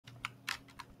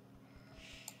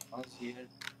Az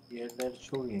yerler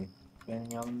çok iyi. Benim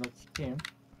yanımdaki kim?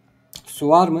 Su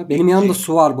var mı? Benim yanımda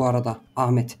su var bu arada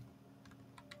Ahmet.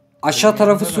 Aşağı Benim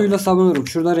tarafı yanımda da suyla var. savunurum.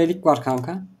 Şurada relik var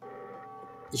kanka.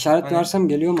 İşaret Hani versem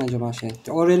geliyor mu acaba şey?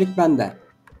 O relik bende.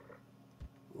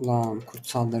 Ulan kurt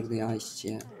saldırdı ya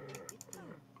işçiye.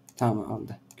 Tamam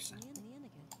aldı. Güzel.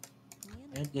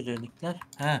 nedir relikler?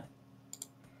 He.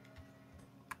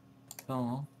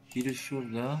 Tamam. Biri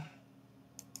şurada.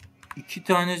 İki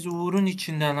tanesi Uğur'un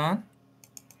içinde lan.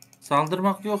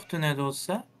 Saldırmak yoktu ne de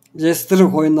olsa.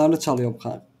 Jester'ın koyunlarını çalıyorum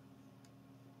kanka.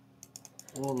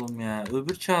 Oğlum ya.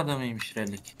 Öbür çağda mıymış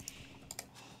relik?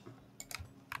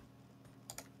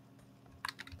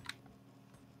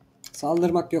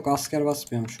 Saldırmak yok. Asker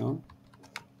basmıyorum şu an.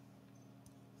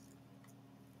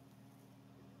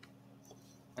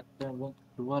 Hatta ben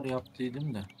duvar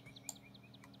yaptıydım da.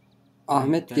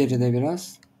 Ahmet Relikler geride indi.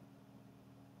 biraz.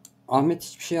 Ahmet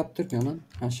hiçbir şey yaptırmıyor lan.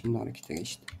 Ha şimdi harekete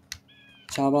geçti.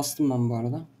 Çağ bastım ben bu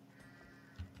arada.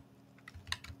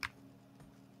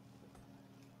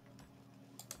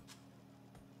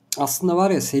 Aslında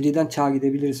var ya seriden çağ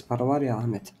gidebiliriz. Para var ya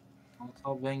Ahmet.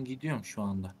 Hatta ben gidiyorum şu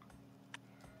anda.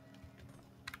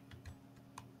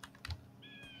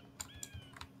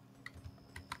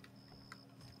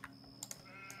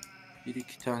 Bir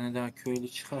iki tane daha köylü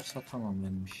çıkarsa tamam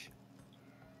benim iş.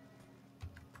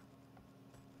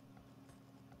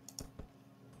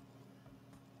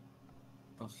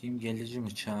 Bakayım gelici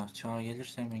mi çağ? Çağ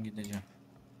gelirse hemen gideceğim.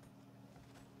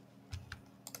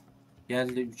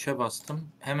 Geldi 3'e bastım.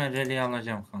 Hemen rally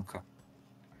alacağım kanka.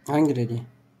 Hangi reliği?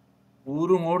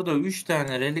 Uğur'un orada 3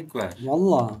 tane relik var.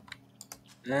 Valla.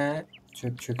 Ve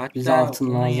Çök çök. Bize hatta altın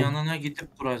onun lazım. yanına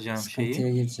gidip kuracağım şeyi.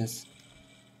 Sıkıntıya gireceğiz.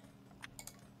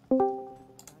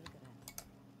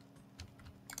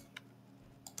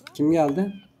 Kim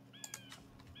geldi?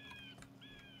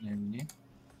 Ne bileyim.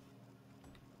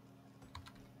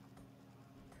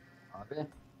 Abi.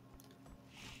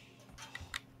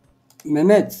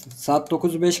 Mehmet saat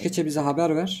 9'u 5 geçe bize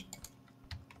haber ver.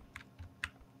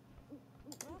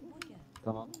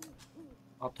 Tamam.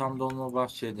 Atam dolma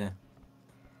bahçede.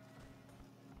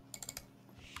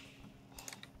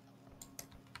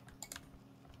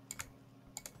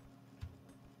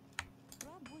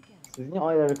 Siz niye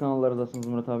ayrı ayrı kanallardasınız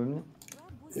Murat abimle?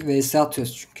 VS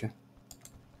atıyoruz çünkü.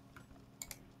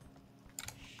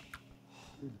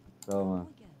 Tamam.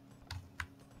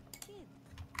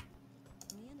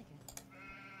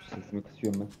 Sesimi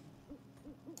kısıyorum ben.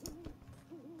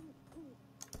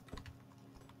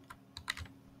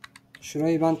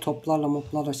 Şurayı ben toplarla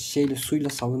moplarla şeyle suyla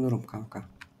savunurum kanka.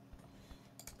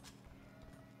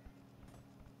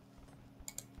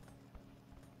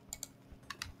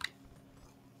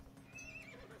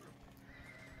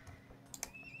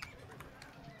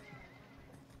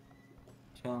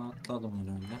 Çağ atladım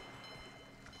herhalde.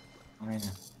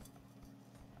 Aynen.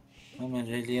 Hemen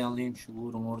rally alayım şu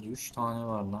Uğur'um orada 3 tane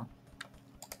var lan.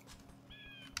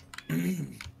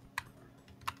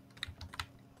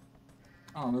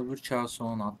 Ama öbür çağ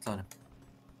sonra atlarım.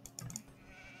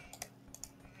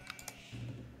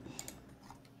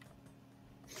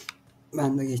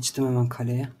 Ben de geçtim hemen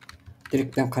kaleye.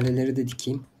 Direkt ben kaleleri de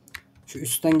dikeyim. Şu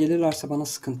üstten gelirlerse bana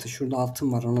sıkıntı. Şurada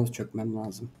altın var, ona da çökmem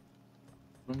lazım.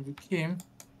 Turuncu kim?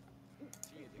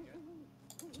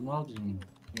 Smaldry mi?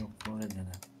 Yok Foreigner.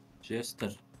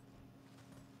 Jester.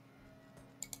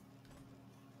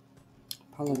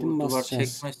 Paladin Uğur duvar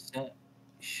basacağız. çekmezse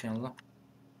inşallah.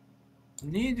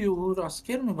 Ne diyor Uğur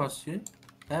asker mi basıyor?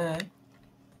 He.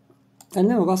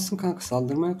 Elleme bassın kanka,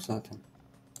 saldırma yok zaten.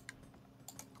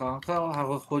 Kanka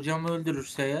hocamı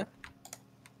öldürürse ya.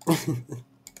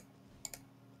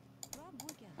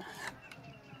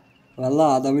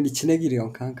 Vallahi adamın içine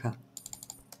giriyorsun kanka.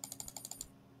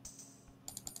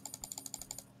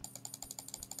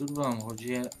 Dur bakalım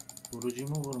hocaya vurucu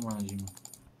mu vurmacı mı?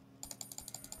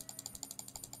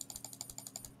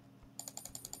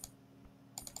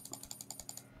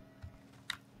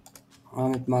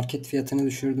 Ahmet market fiyatını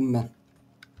düşürdüm ben.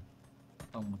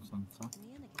 Tamam kanka.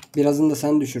 Birazını da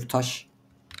sen düşür, taş.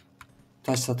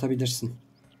 Taş satabilirsin.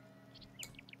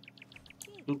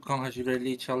 Dur kanka şu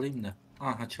rally'yi çalayım da.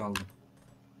 Aha çaldım.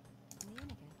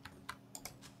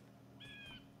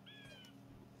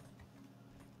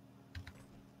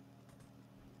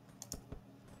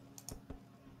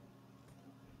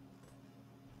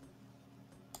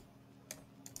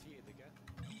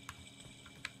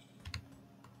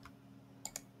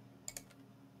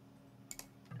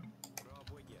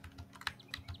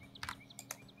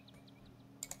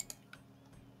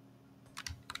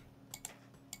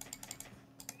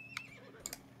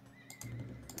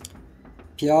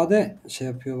 Piyade şey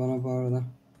yapıyor bana bu arada.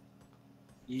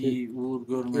 İyi Uğur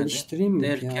görmedi. Geliştireyim mi ki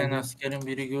Derken abi? askerin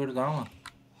biri gördü ama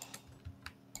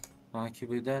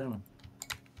takip eder mi?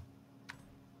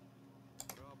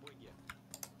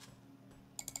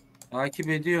 Takip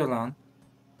ediyor lan.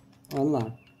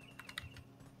 Valla.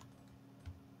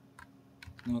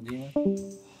 Ne diyeyim?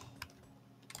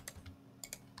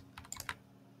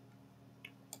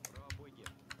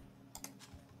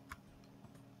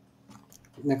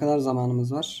 Ne kadar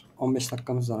zamanımız var? 15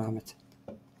 dakikamız var Ahmet.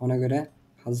 Ona göre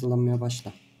hazırlanmaya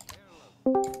başla.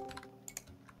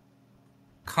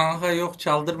 Kanka yok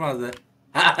çaldırmadı.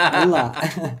 Valla.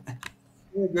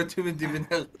 Götümün dibine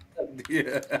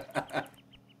diyor.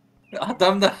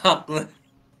 Adam da haklı.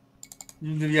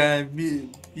 Şimdi yani bir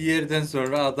yerden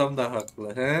sonra adam da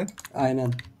haklı. He?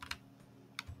 Aynen.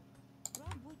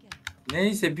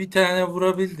 Neyse bir tane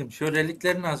vurabildim. Şu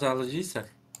reliklerin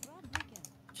azalacaksak.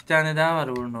 2 tane daha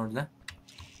var bunun orada.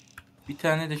 Bir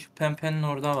tane de şu pembenin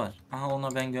orada var. Aha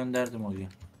ona ben gönderdim oraya.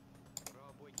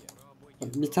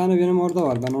 Bir tane benim orada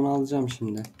var. Ben onu alacağım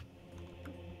şimdi.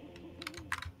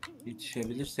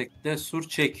 Yetişebilirsek de sur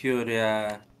çekiyor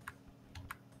ya.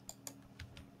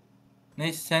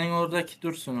 Neyse senin oradaki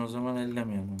dursun o zaman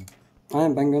ellemiyorum onu.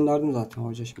 Aynen ben gönderdim zaten.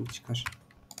 Hoca şimdi çıkar.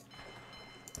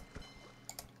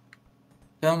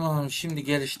 Tamam şimdi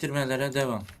geliştirmelere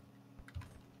devam.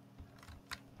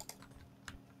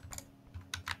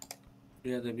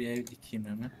 Buraya da bir ev dikeyim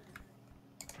hemen.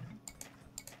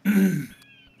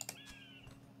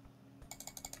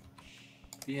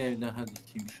 Bir ev daha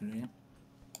dikeyim şuraya.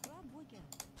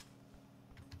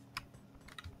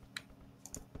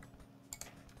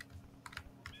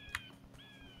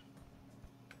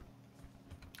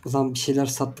 O zaman bir şeyler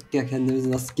sattık ya,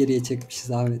 kendimizi nasıl geriye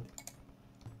çekmişiz Ahmet.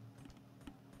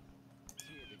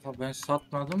 Ha, ben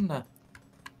satmadım da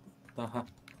daha.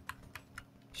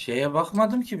 Şeye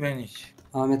bakmadım ki ben hiç.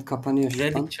 Ahmet kapanıyor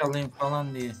şuradan. Relik çalayım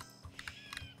falan diye.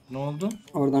 Ne oldu?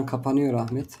 Oradan kapanıyor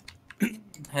Ahmet.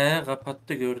 He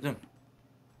kapattı gördüm.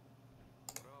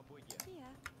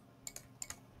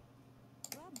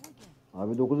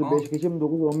 Abi 9'u Aa. 5 geçe mi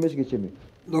 9'u 15 geçe mi?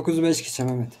 9'u 5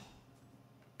 geçeceğim Ahmet.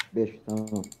 5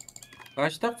 tamam.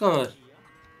 Kaç dakika var?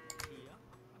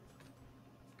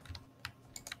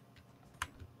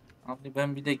 Abi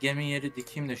ben bir de gemi yeri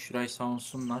dikeyim de şurayı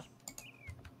savunsunlar.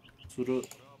 Suru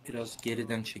biraz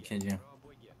geriden çekeceğim.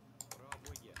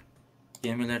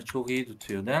 Gemiler çok iyi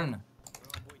tutuyor değil mi?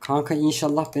 Kanka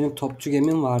inşallah benim topçu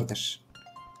gemim vardır.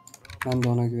 Ben de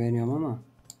ona güveniyorum ama.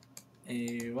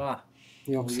 Eyvah.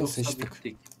 Yoksa Yoksa sıçtık.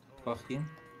 bittik. Bakayım.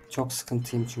 Çok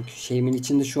sıkıntıyım çünkü. Şeyimin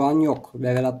içinde şu an yok.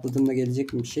 Level atladığımda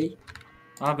gelecek mi bir şey?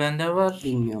 Ha bende var.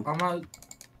 Bilmiyorum. Ama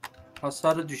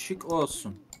hasarı düşük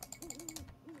olsun.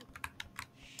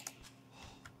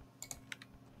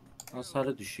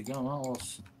 Hasarı düşük ama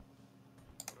olsun.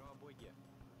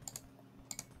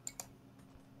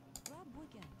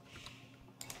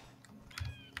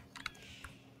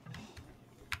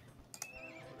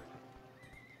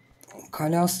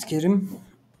 Kale askerim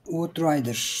Wood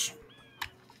Rider.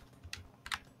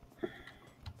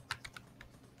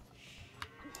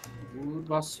 Uğur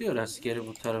basıyor askeri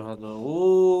bu tarafa doğru.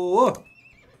 Oo!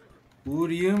 Uğur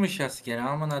yığmış askeri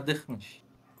amına dıkmış.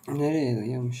 Nereye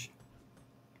dayamış?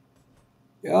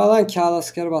 Ya lan kağıt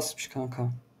asker basmış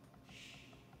kanka.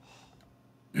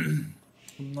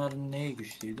 Bunların neyi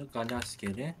güçlüydü? Kale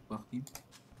askeri. Bakayım.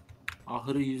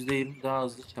 Ahırı %20 daha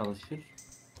hızlı çalışır.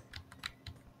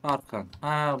 Arkan.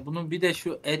 Ha bunun bir de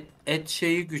şu et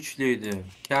şeyi güçlüydü.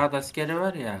 Kağıt askeri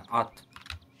var ya at.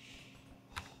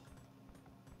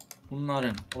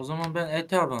 Bunların. O zaman ben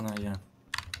ete abanacağım.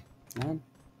 Lan.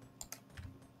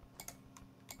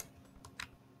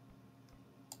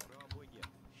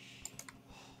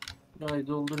 Burayı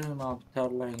dolduruyorum abi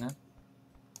tarlayla.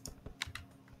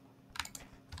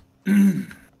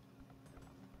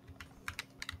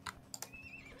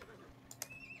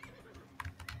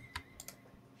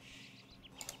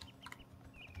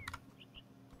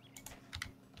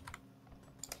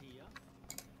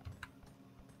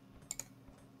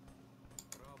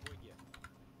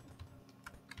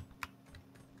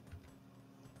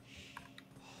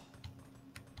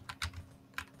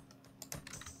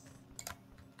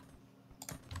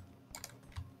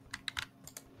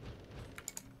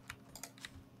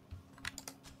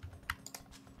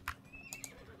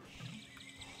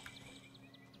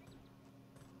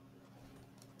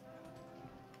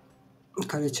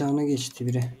 Kale çağına geçti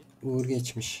biri. Uğur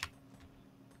geçmiş.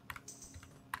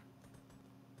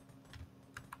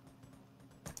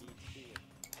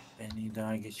 Ben iyi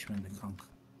daha geçmedi kanka.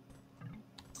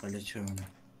 Kale çağına.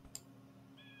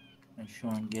 Ben şu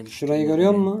an Şurayı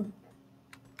görüyor musun?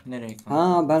 Nereye kanka?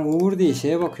 Ha ben Uğur diye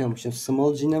şeye bakıyormuşum.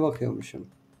 Small Jean'e bakıyormuşum.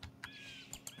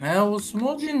 He o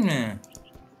small cin mi?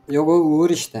 Yok o Uğur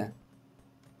işte.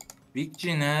 Big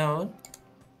cin he o.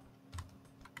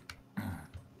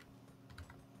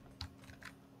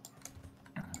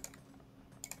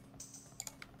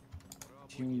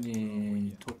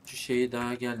 Şimdi topçu şeyi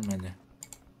daha gelmedi.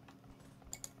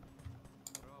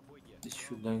 Biz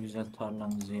şurada güzel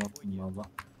tarlamızı yapın baba.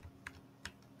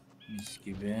 Mis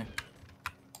gibi.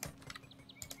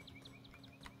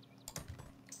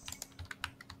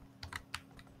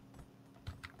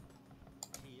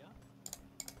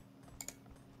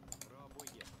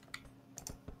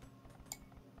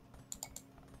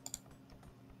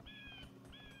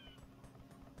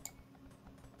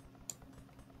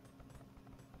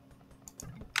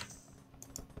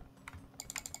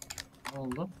 Ne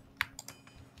oldu?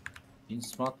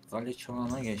 İsmat kale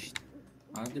çağına geçti.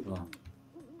 Hadi bakalım.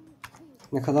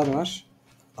 Ne kadar var?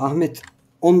 Ahmet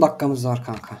 10 dakikamız var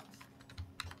kanka.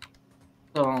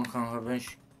 Tamam kanka ben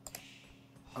şu...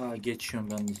 geçiyorum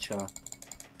ben de çağa.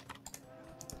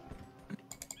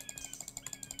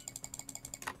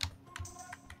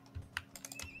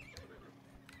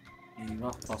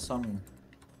 Eyvah basamıyorum.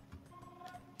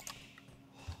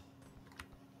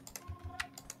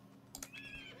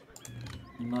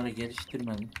 Bunları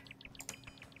geliştirmedim.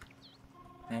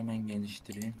 Hemen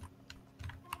geliştireyim.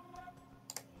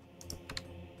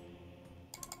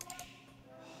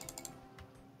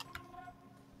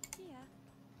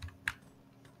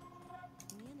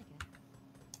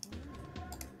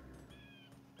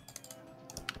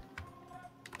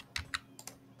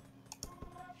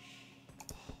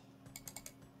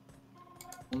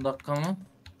 On dakika mı?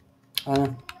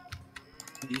 Aynen.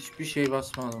 Hiçbir şey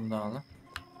basmadım daha lan.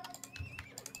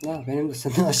 Ya benim de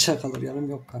senden aşağı kalır yanım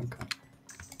yok kanka.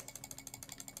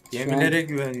 Şu an Gemilere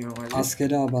güveniyorum hacı.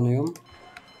 askere abanıyorum.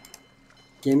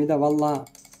 Gemide valla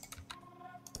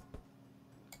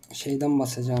şeyden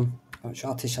basacağım. Şu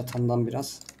ateş atandan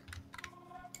biraz.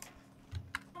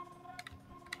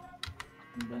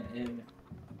 Ben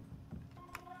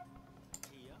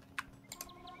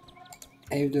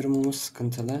Ev durumumuz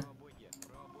sıkıntılı.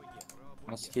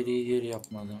 askeri yer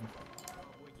yapmadım.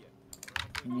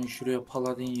 Şimdi şuraya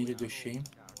paladin yeri döşeyim.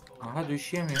 Aha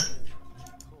döşeyemiyor.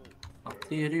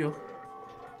 Atlı yeri yok.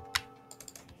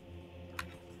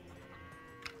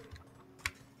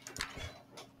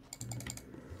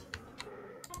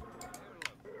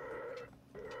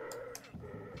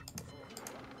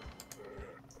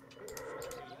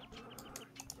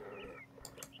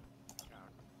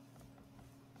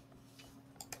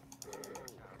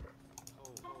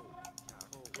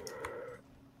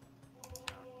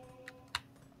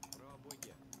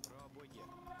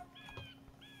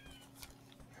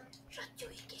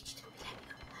 Radyoyu geçtim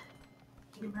bilemiyorum.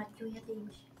 Benim radyoya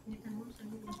değmiş. Nereden olursa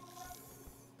bilmiyorum.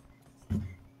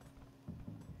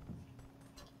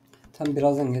 Tam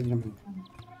birazdan gelirim.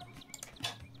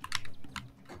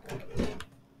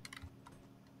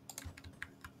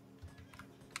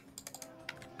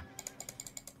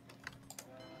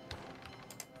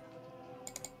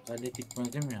 Kale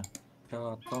dikmedim ya.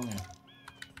 Çağ atlamıyor.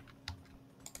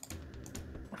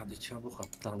 Hadi çabuk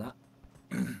atla la.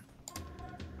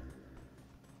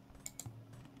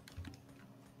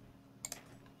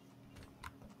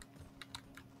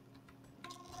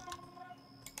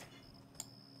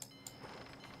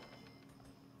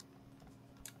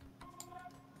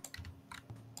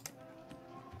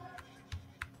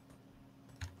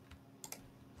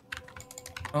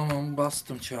 Tamam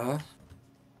bastım çağa.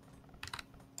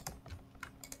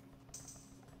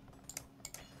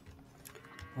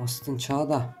 Astın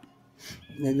çağda.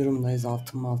 Ne durumdayız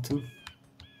altın mı altın?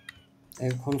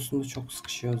 Ev konusunda çok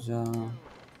sıkışıyoruz ya.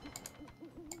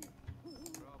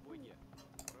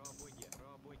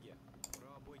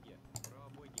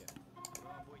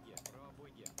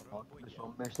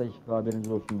 Son 5 dakika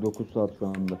haberiniz olsun. 9 saat şu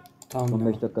anda. Tamam. Son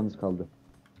Tamam. 5 dakikanız kaldı.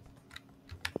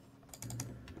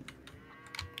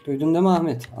 Duydun değil mi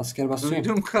Ahmet? Asker basıyor.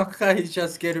 Duydum kanka hiç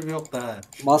askerim yok daha.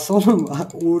 Bas oğlum.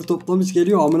 Uğur toplamış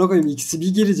geliyor. Amına koyayım. İkisi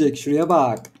bir girecek. Şuraya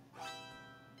bak.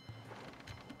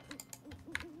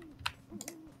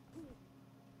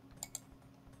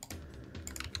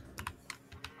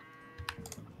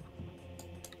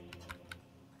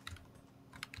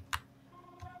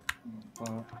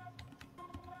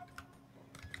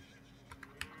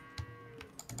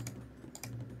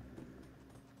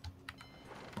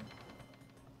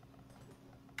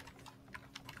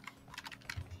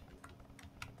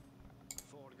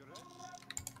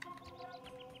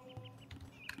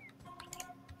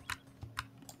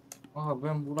 Aha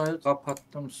ben burayı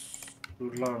kapattım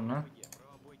surlarına.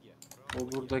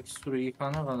 O buradaki suru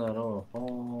yıkana kadar o.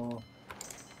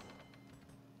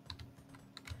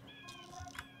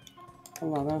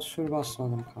 Vallahi ben sür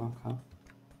basmadım kanka.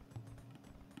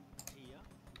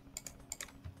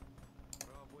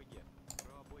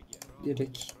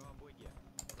 Direkt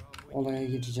olaya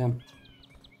gireceğim.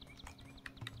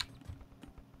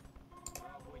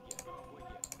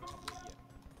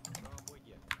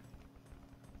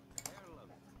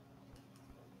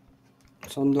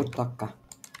 Son 4 dakika.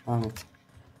 Ahmet.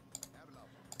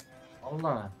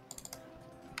 Allah.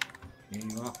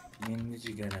 Eyvah.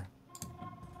 Yenici gene.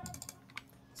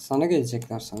 Sana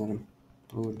gelecekler sanırım.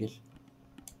 Uğurgil.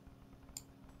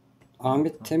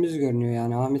 Ahmet temiz görünüyor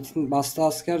yani. Ahmet'in bastığı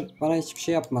asker bana hiçbir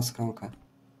şey yapmaz kanka.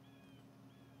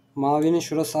 Mavinin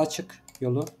şurası açık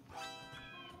yolu.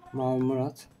 Mavi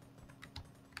Murat.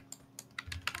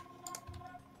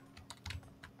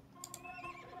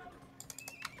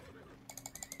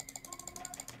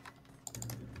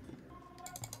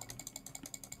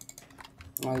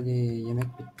 Haydi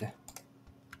yemek bitti.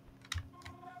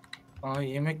 Aa,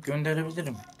 yemek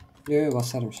gönderebilirim. Yo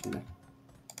basarım şimdi.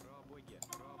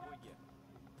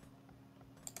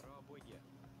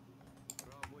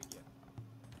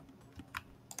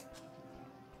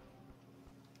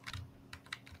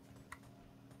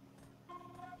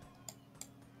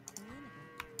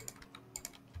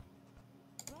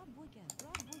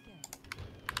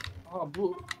 Aa,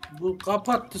 bu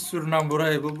kapattı sürünen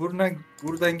burayı. Bu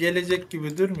buradan gelecek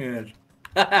gibi durmuyor.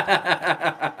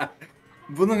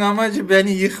 Bunun amacı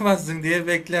beni yıkmasın diye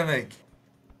beklemek.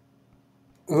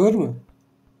 Ağır mı?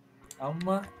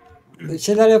 Ama Bir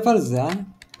şeyler yaparız ya.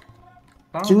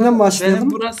 kanka, Kimden başlayalım?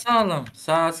 benim burası sağlam.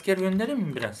 Sağ asker göndereyim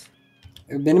mi biraz?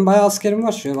 Benim bayağı askerim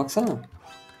var şuraya baksana.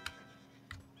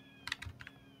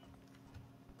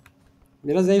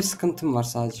 Biraz ev sıkıntım var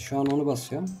sadece. Şu an onu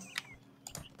basıyorum.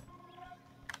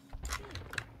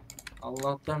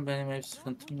 Allah'tan benim ev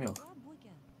sıkıntım yok.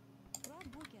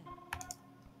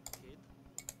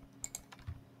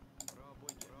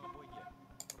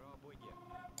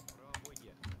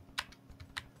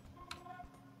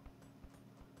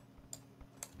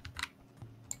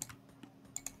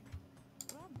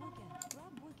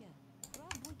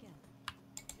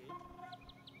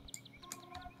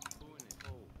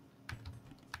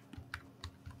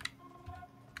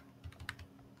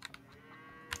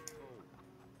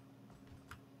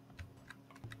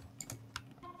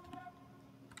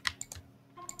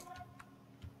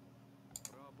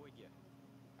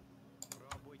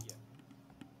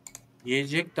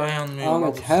 Yiyecek dayanmıyor.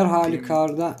 Ahmet bu her s**eyim.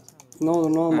 halükarda ne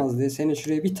olur ne olmaz diye seni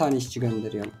şuraya bir tane işçi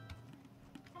gönderiyorum.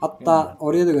 Hatta Gönder.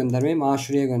 oraya da göndermeyeyim.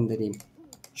 Şuraya göndereyim.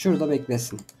 Şurada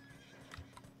beklesin.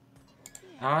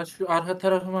 Aa, şu arka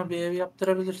tarafıma bir ev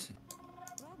yaptırabilirsin.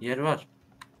 Yer var.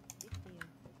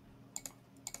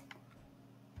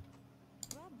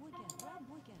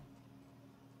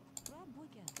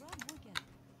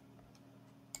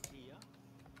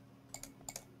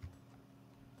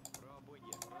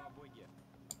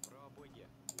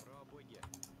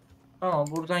 Ama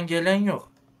buradan gelen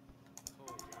yok.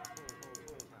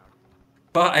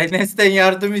 Bak, Enes'ten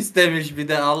yardım istemiş bir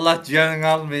de, Allah canın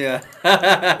almıyor.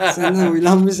 Senden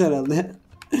uylanmış herhalde.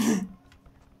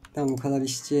 Tamam bu kadar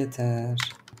işçi yeter.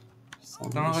 Sana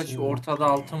bir Kanka şey şu var. ortada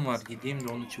altın var. Gideyim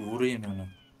de onun için vurayım hemen.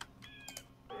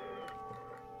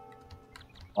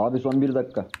 Abi son 1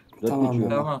 dakika. 4 Tamam, geçiyor.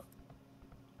 tamam. Tamam.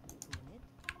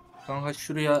 Kanka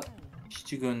şuraya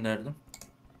işçi gönderdim.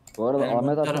 Bu arada Benim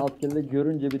Ahmet bu Hasan taraf- askerleri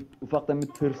görünce ufaktan bir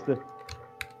tırstı.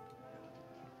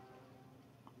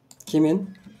 Kimin?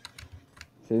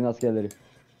 Senin askerleri.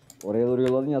 Oraya doğru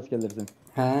yolladın ya askerleri sen.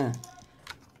 He.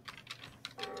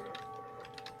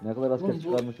 Ne kadar asker Oğlum bu-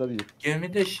 çıkarmışlar diyor.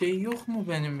 Gemide şey yok mu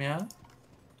benim ya?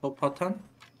 Top atan.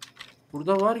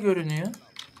 Burada var görünüyor.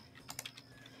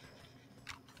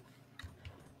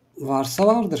 Varsa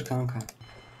vardır kanka.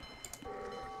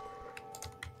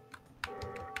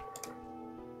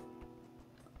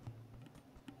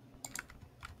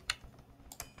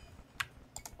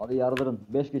 Hadi yardırın.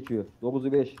 5 geçiyor.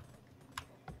 9'u 5.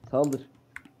 Saldır.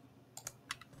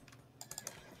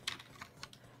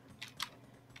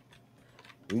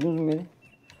 Duydunuz mu beni?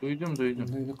 Duydum.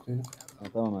 Duyduk. Ha,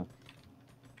 tamam abi.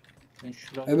 Ben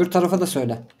şuraya... Öbür tarafa da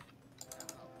söyle.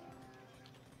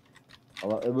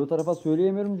 Allah öbür tarafa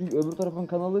söyleyemiyorum çünkü öbür tarafın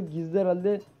kanalı gizli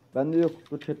herhalde. Bende yok.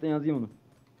 Dur chatten yazayım onu.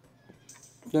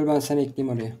 Dur ben seni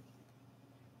ekleyeyim oraya.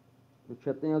 Dur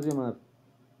chatten yazıyorum abi.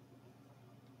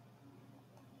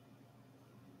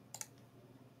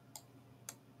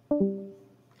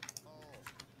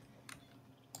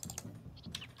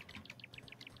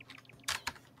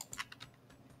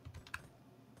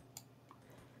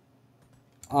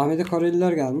 Ahmet'e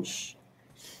Koreliler gelmiş.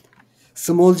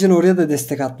 Smolcin oraya da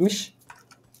destek atmış.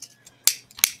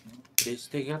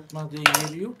 Destek atmadığı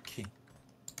yer yok ki.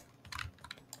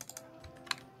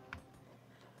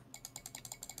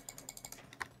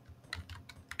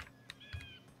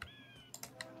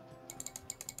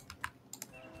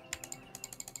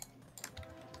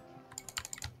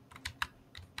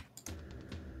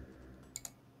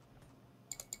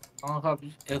 Kanka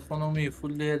biz ekonomiyi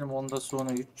fullleyelim, ondan sonra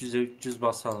 300'e 300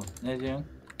 basalım. Ne diyorsun?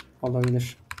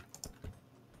 Olabilir.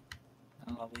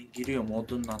 Abi giriyorum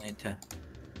odundan ete.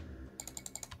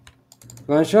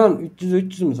 Ben şu an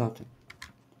 300'üm zaten.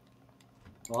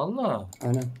 Vallahi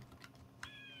Aynen.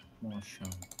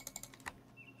 maşallah.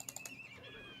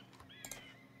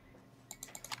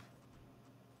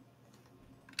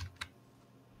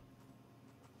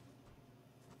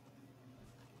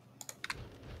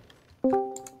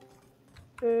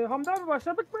 Hamdi abi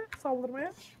başladık mı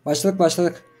saldırmaya?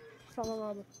 Başladık. Tamam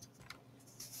abi.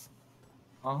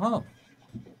 Aha.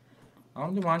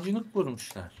 Hamdi mancınık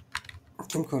vurmuşlar.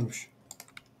 Kim korumuş?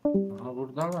 Aha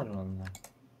buradalar vallahi.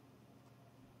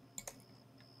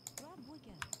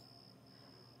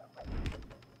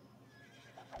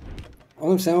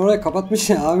 Oğlum sen orayı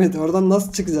kapatmışsın ya Ahmet. Oradan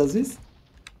nasıl çıkacağız biz?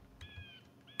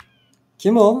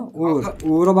 Kim o? Uğur. Kanka.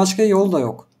 Uğur'a başka yol da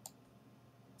yok.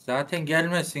 Zaten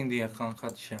gelmesin diye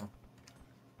kanka dışarı.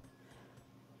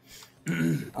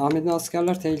 Ahmet'in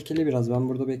askerler tehlikeli biraz. Ben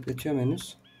burada bekletiyorum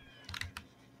henüz.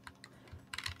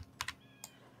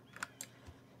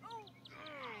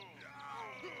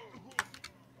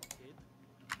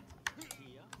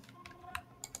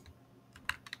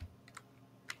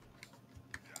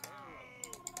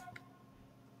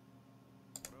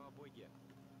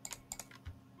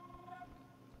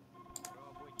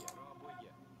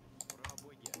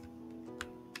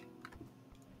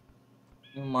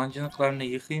 Bu mancınıklarını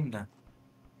yıkayayım da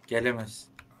gelemez.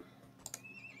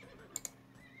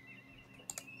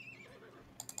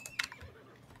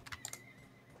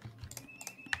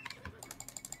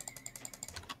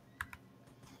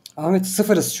 Ahmet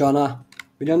sıfırız şu an ha.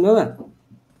 Biliyorsun değil mi?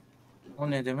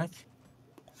 O ne demek?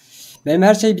 Benim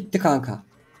her şey bitti kanka.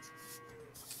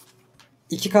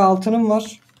 2K altınım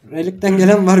var. Relikten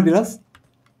gelen var biraz.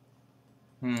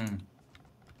 Hmm.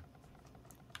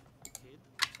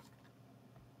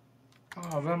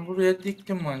 Ben buraya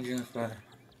diktim mancınıkları.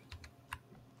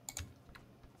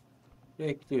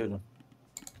 Bekliyorum.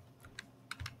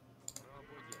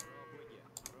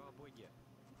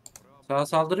 Sağa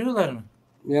saldırıyorlar mı?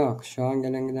 Yok şu an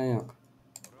gelen giden yok.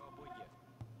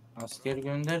 Asker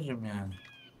gönderirim yani.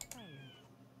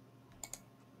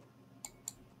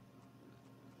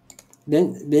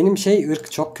 Benim şey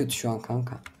ırk çok kötü şu an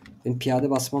kanka. Benim piyade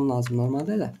basmam lazım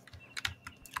normalde de.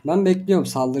 Ben bekliyorum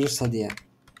saldırırsa diye.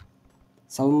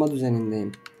 Savunma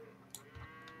düzenindeyim.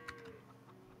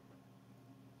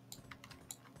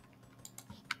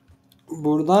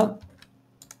 Burada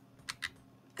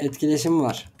etkileşim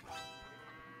var.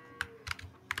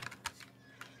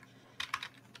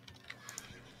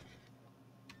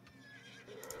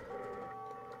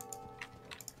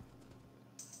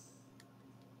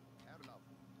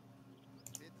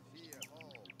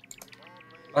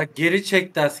 Bak geri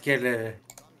çekti askerleri.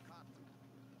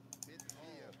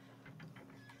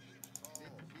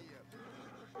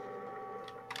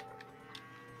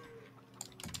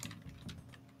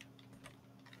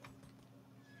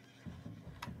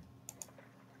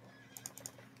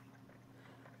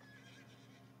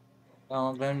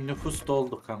 Tamam benim nüfus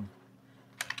doldu kanka.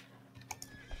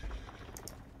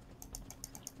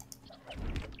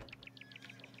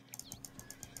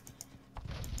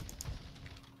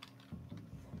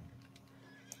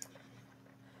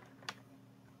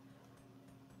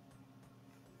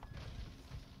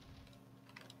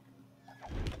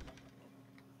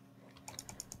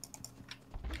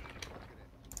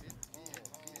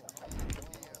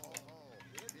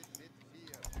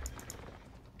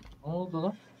 Ne oldu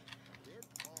lan?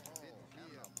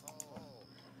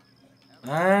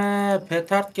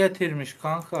 Petard getirmiş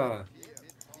kanka.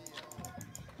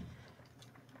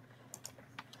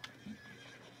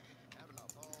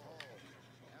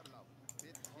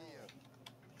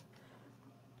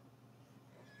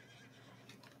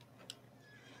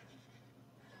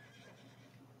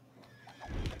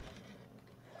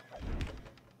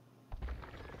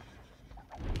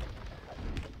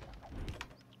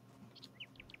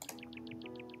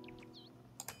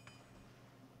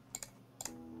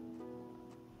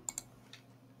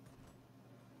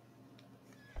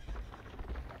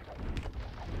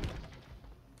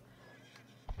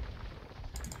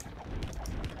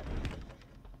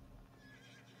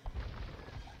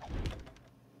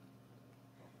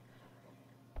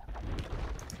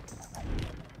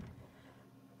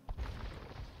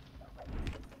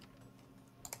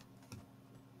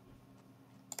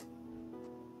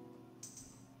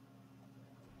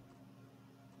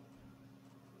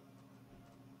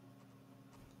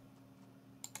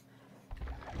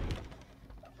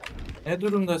 Ne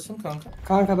durumdasın kanka?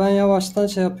 Kanka ben yavaştan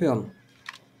şey yapıyorum.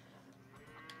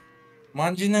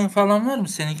 Mancının falan var mı?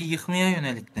 Seninki yıkmaya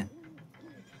yönelikti.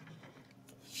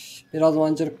 Biraz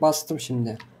mancınık bastım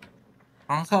şimdi.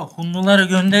 Kanka hunluları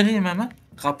göndereyim hemen.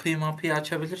 Kapıyı mapıyı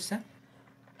açabilirsen.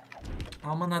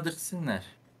 Amına dıksınlar.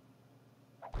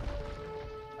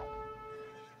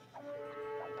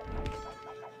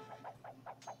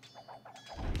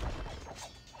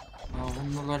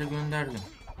 Hunluları gönderdim.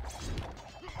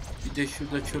 Bir de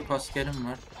şurada çöp askerim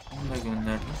var. Onu da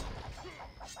gönderdim.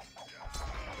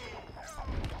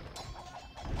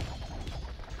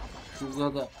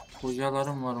 Şurada da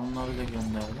hocalarım var. Onları da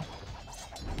gönderdim.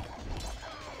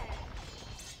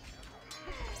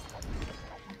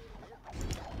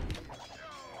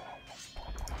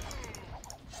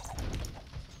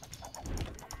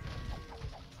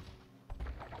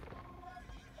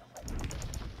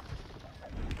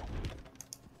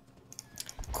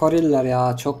 Koreliler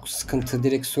ya çok sıkıntı.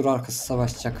 Direkt sur arkası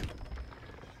savaşacak.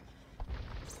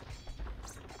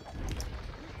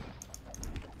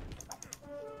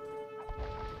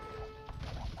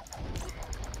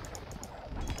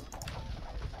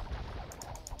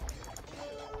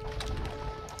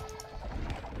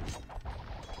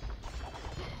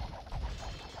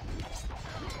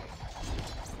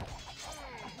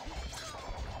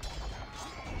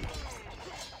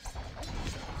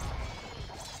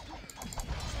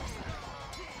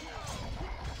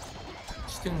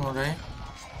 Açtın mı orayı?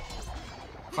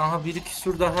 Kanka bir iki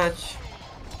sur daha aç.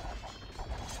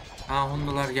 Ha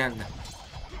hunlular geldi.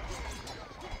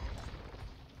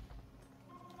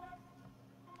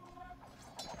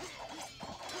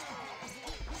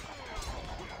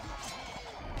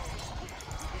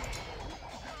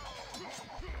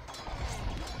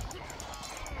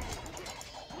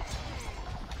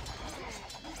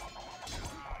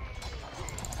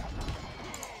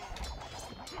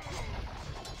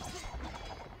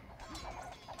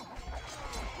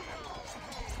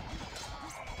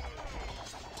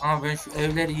 Ama ben şu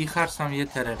evleri yıkarsam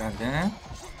yeter herhalde.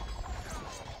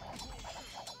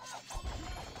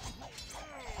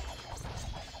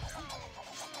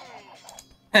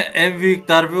 He? En büyük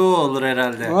darbe o olur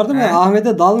herhalde. Bu arada ben He?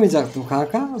 Ahmet'e dalmayacaktım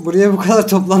kanka. Buraya bu kadar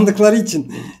toplandıkları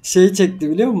için şey çekti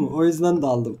biliyor musun? O yüzden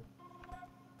daldım.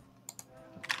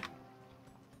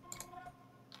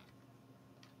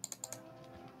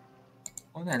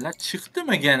 O ne la? Çıktı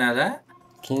mı gene la?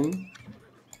 Kim?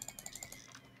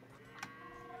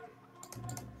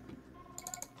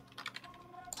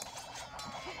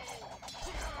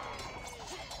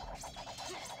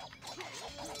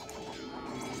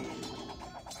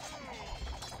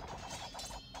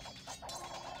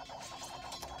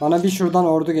 Bana bir şuradan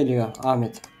ordu geliyor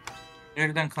Ahmet.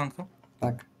 Nereden kanka?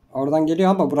 Bak. Oradan geliyor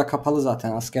ama bura kapalı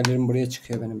zaten. Askerlerim buraya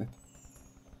çıkıyor benim hep.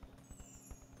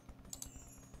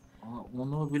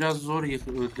 Onu biraz zor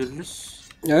öldürürüz.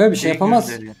 Öyle bir şey Şey yapamaz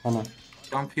gönderiyor. bana.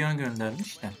 Şampiyon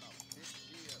göndermiş de.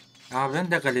 Ya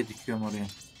ben de kale dikiyorum oraya.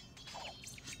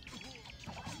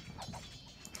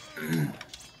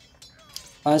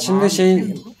 Ben şimdi Lan şey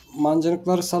kim bu?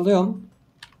 mancınıkları salıyorum.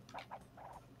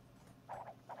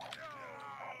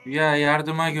 Ya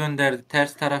yardıma gönderdi.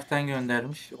 Ters taraftan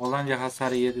göndermiş. Olanca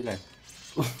hasarı yediler.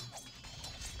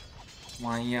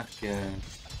 Manyak ya.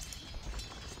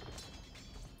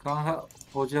 Kanka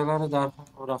hocaları da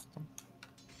arkaya bıraktım.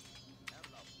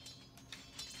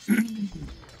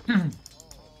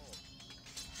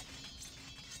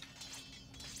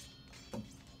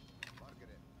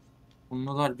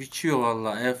 Bunlar biçiyor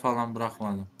vallahi. Ev falan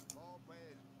bırakmadım.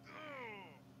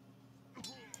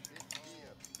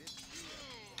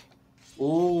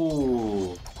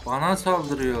 Oo, bana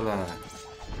saldırıyorlar.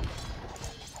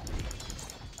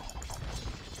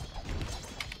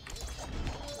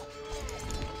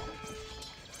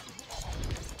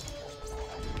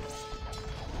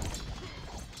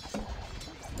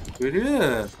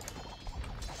 Görüyor.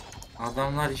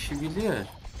 Adamlar işi biliyor.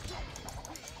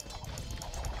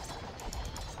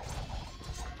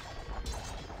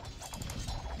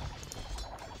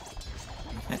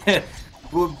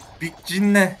 Bu Big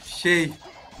Cin'le şey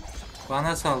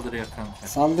bana saldırıyor kanka.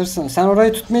 Saldırsın. Sen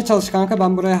orayı tutmaya çalış kanka.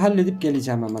 Ben burayı halledip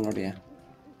geleceğim hemen oraya.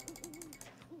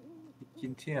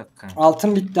 İkinci yok kanka.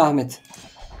 Altın bitti Ahmet.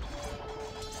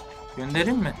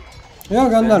 Göndereyim mi? Yok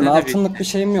gönderme. Bende de Altınlık bitti. bir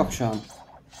şeyim yok şu an.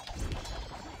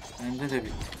 Bende de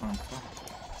bitti kanka.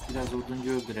 Biraz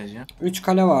oduncu öldüreceğim. 3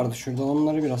 kale vardı şurada.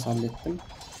 Onları biraz hallettim.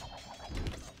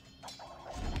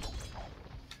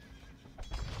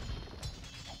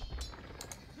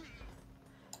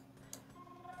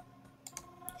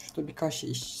 Şurada birkaç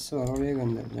işçisi var. Oraya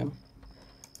göndereceğim.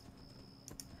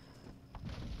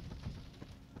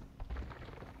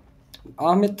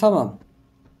 Ahmet tamam.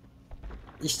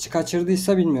 İşçi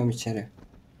kaçırdıysa bilmiyorum içeri.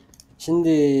 Şimdi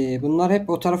bunlar hep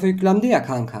o tarafa yüklendi ya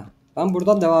kanka. Ben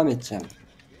buradan devam edeceğim.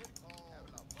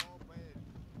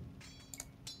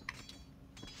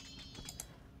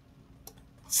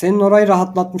 Senin orayı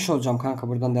rahatlatmış olacağım kanka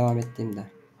buradan devam ettiğimde.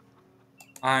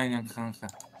 Aynen kanka.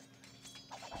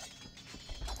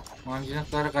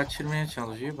 Mancınıkları kaçırmaya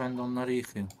çalışıyor. Ben de onları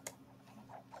yıkıyorum.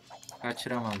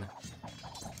 Kaçıramadı.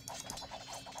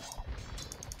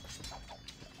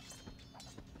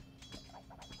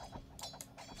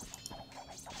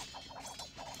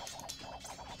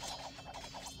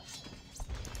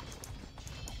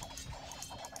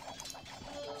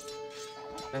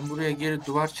 Ben buraya geri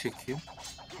duvar çekiyorum.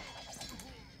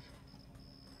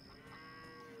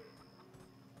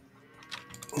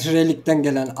 Relikten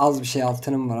gelen az bir şey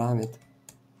altınım var Ahmet.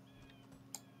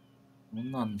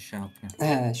 Bundan mı şey yapıyorum?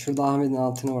 He, şurada Ahmet'in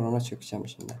altını var, ona çökeceğim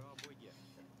şimdi.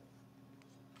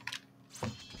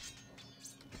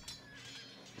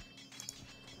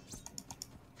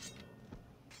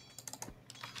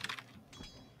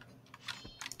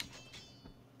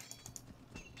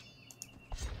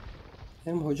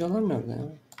 Benim hocalar nerede ya?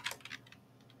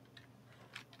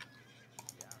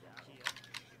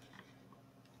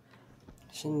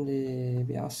 Şimdi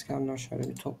bir askerler şöyle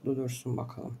bir toplu dursun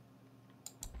bakalım.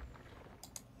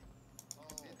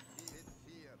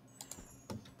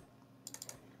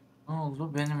 Ne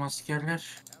oldu? Benim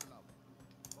askerler.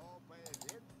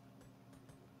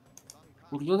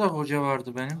 Burada da hoca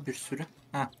vardı benim bir sürü.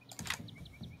 Ha.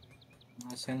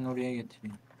 Senin oraya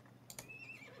getireyim.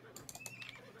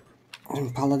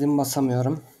 Paladin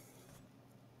basamıyorum.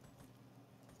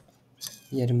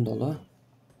 Yerim dolu.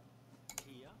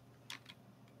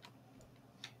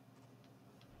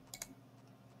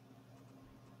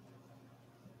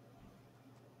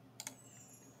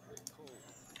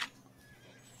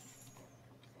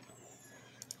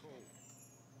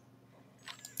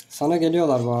 Sana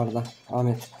geliyorlar bu arada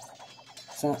Ahmet.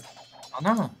 Sen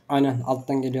Ana mı? aynen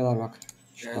alttan geliyorlar bak.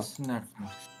 Şurada. Gelsinler.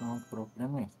 Tamam,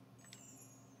 problem yok.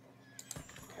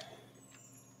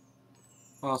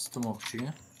 Bastım okçuyu.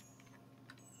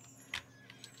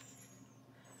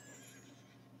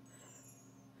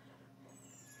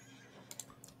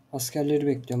 Askerleri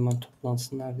bekliyorum ben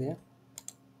toplansınlar diye.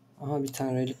 Aha bir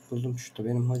tane relik buldum şurada.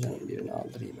 Benim hocanın birini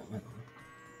aldırayım hemen.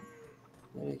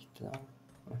 Nereye gitti abi?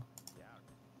 Heh.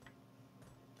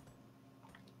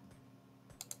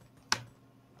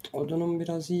 Odunum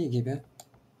biraz iyi gibi.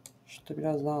 Şurada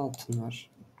biraz daha altın var.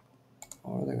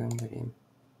 Orada göndereyim.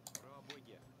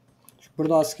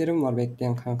 Burada askerim var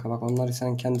bekleyen kanka, bak onları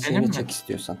sen kendi Benim şeyine mi? çek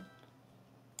istiyorsan.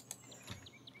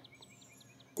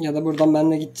 Ya da buradan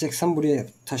benle gideceksen buraya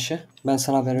taşı. Ben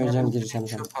sana haber vereceğim, gireceğim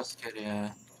zaten. Çöp askeri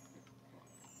ya.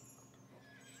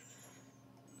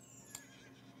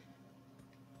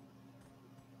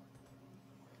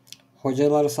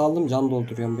 Hocaları saldım, can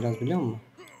dolduruyorum biraz, biliyor musun?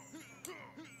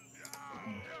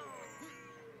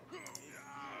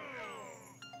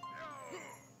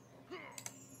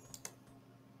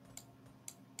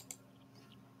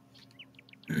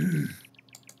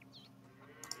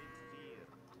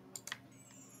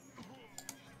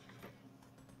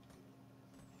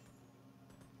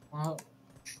 Aha,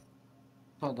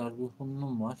 bu kadar bir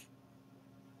hunlum var.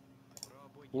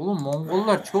 Oğlum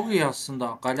Mongoller çok iyi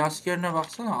aslında. Kale askerine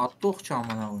baksana, attı okçu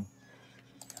amına koyayım.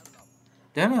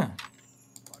 Değil mi?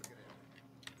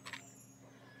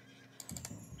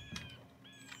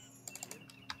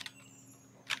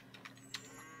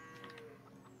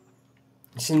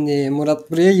 Şimdi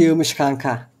Murat buraya yığmış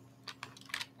kanka.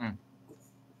 Hı.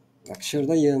 Bak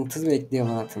şurada yığıntı bekliyor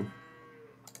Murat'ın.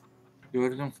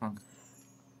 Gördüm kanka.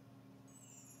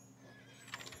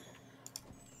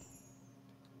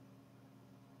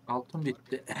 Altın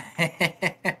bitti.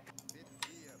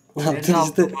 Altın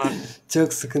altın işte var.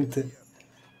 çok sıkıntı.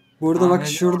 Burada bak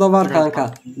Ahmet'in şurada var altın biraz kanka.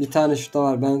 altın. Bir tane şurada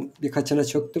var. Ben birkaçına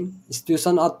çöktüm.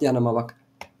 İstiyorsan at yanıma bak.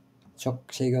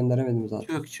 Çok şey gönderemedim zaten.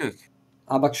 Çök çök.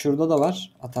 Aa bak şurada da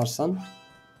var atarsan.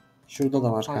 Şurada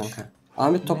da var Taş. kanka.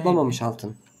 Ahmet toplamamış Neydi?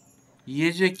 altın.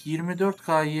 Yiyecek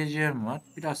 24K yiyeceğim var.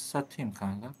 Biraz satayım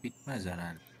kanka. Bitmez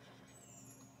herhalde.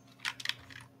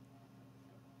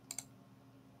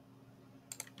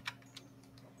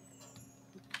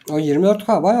 O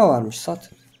 24K bayağı varmış,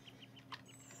 sat.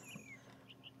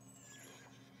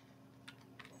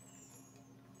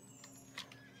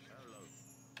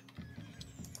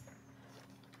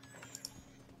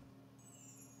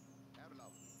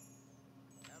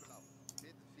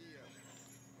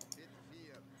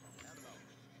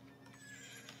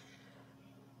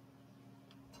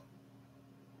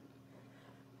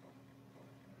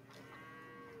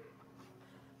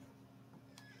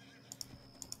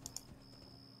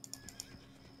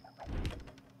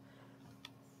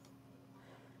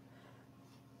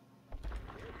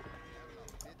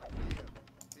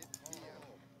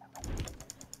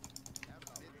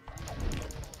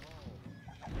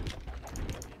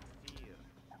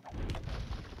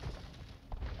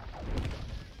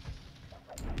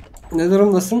 Ne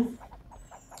durumdasın?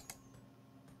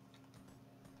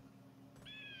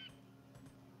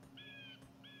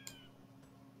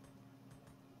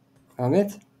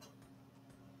 Ahmet,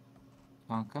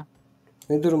 Kanka.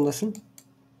 ne durumdasın?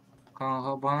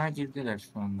 Kanka bana girdiler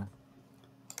şu anda.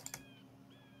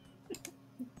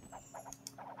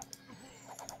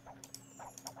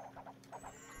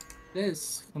 De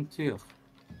sıkıntı yok.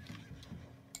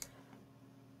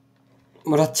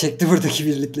 Murat çekti buradaki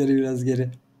birlikleri biraz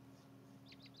geri.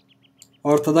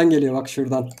 Ortadan geliyor bak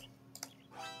şuradan.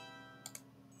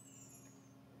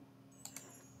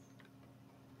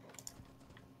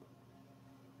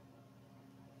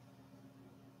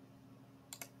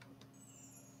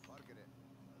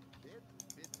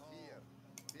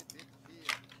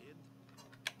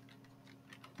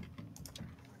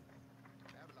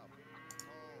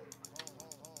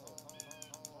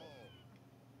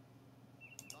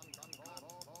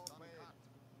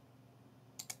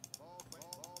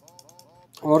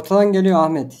 Ortadan geliyor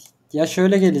Ahmet. Ya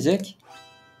şöyle gelecek.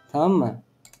 Tamam mı?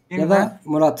 Ya Kim da lan?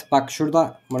 Murat. Bak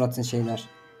şurada Murat'ın şeyler.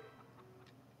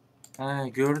 He,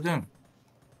 gördüm.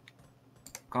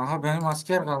 Kanka benim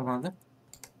asker kalmadı.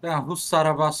 Ben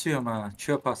hussara basıyorum ha.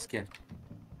 Çöp asker.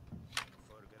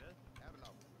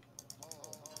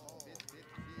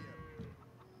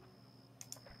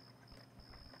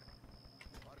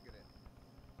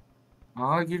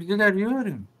 Aa girdiler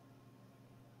diyorum.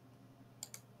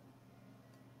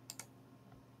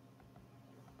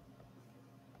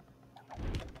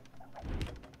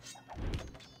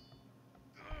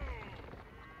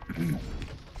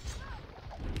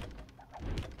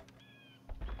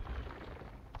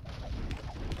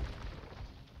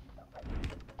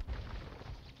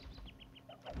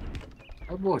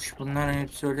 Ha, boş. Bunların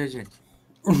hepsi ölecek.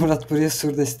 Murat buraya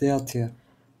sur desteği atıyor.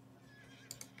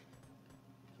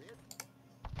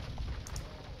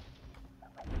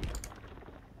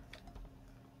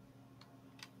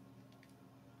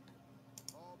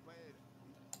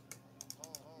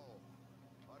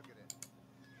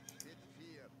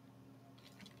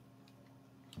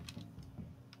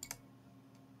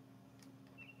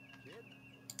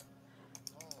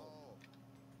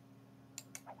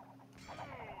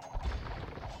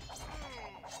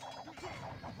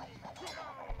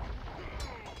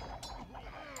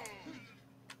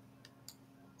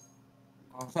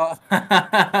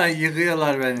 Kanka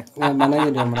yıkıyorlar beni. Bana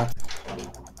geliyor Murat.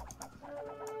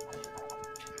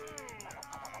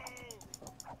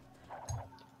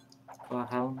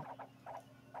 Bakalım.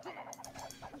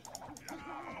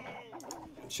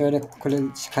 Şöyle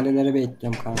kalelere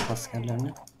bekliyorum kanka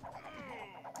askerlerini.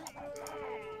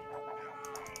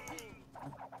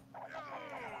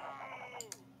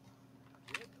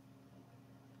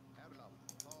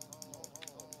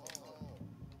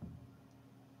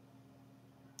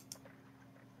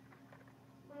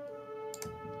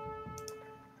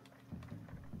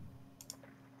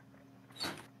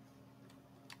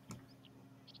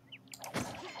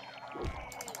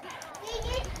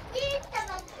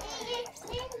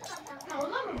 Ha,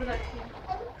 ona mı bırakayım?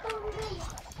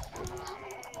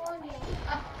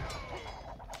 Ah.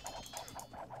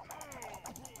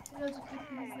 Birazcık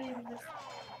izleyebiliriz.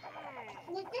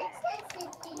 Neden ses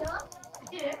ediyor?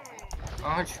 İyi.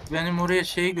 Ağaç benim oraya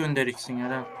şeyi gönderiksin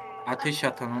ya. Ateş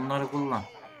atan onları kullan.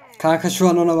 Kanka şu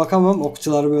an ona bakamam.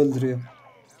 Okçularımı öldürüyor.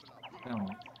 Tamam.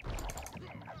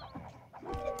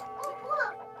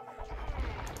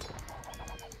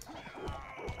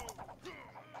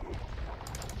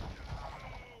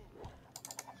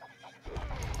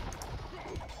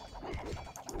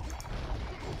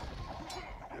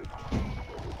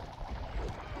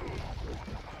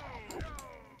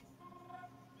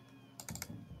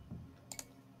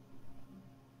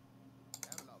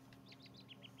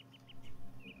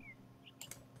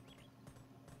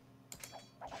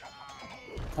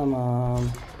 Tamam.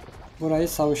 Burayı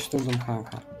savuşturdum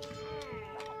kanka.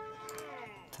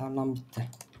 Tarlam bitti.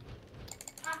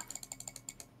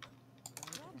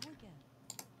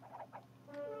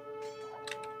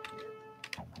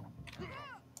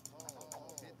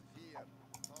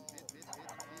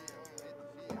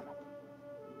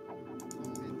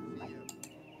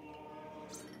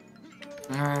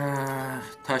 Ah,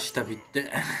 taş da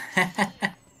bitti.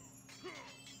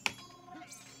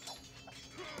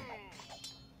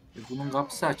 Bunun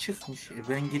kapısı açıkmış.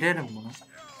 Ben girerim buna.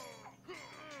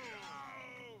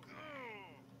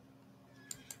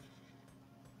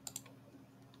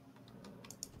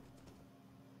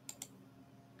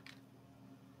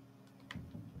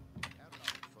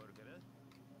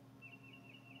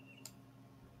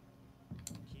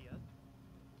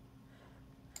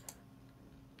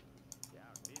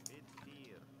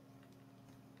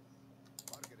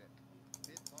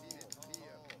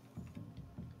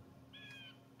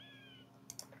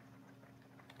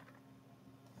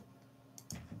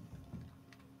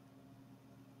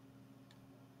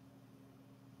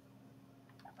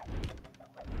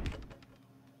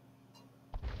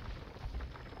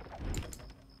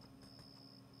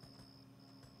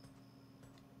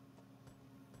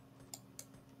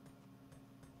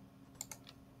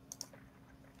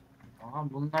 Aha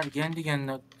bunlar kendi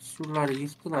kendine surları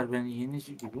yıktılar beni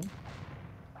yenici gibi.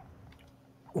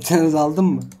 Sen aldın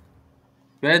mı?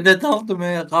 Ben de daldım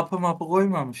ya kapı mapı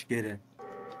koymamış geri.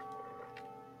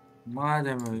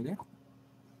 Madem öyle.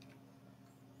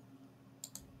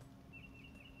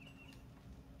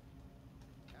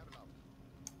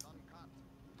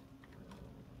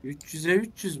 300'e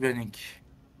 300 benimki.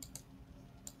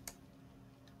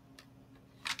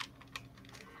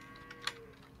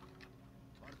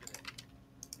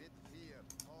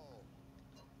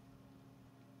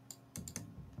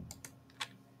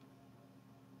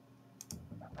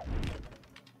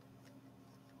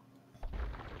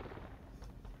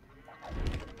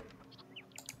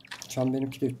 Şu an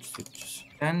benimki de 300.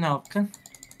 Sen ne yaptın?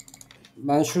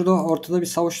 Ben şurada ortada bir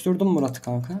savuşturdum Murat'ı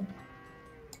kanka.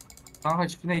 Kanka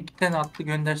şuna 2 tane atlı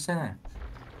göndersene.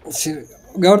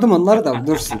 Gördüm onları da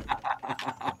dursun.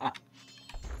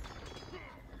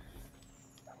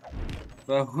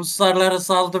 Ben hussarları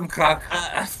saldım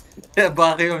kanka.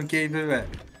 Bakıyorum keyfime.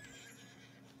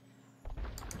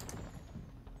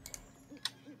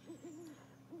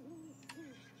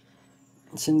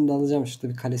 Şimdi alacağım, şurada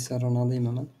bir kalesi var, onu alayım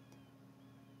hemen.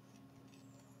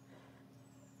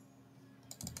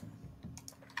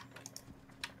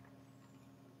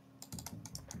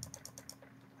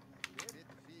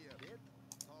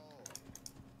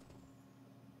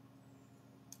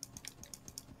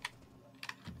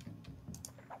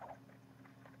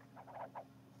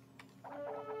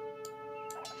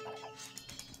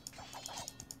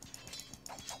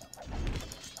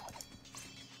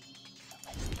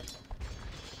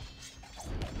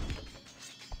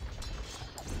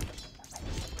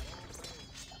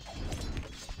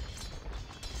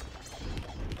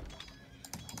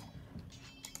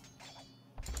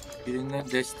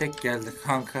 Birinden destek geldi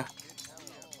kanka.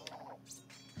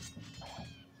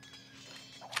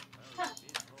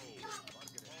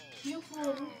 Yok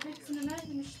oğlum. Hepsini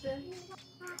verdim işte.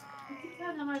 2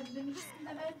 tane var dedim. İkisini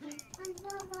de verdim.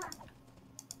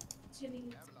 İçeri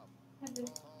git. Hadi.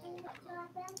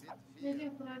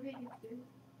 Nereye kurabiye gitti?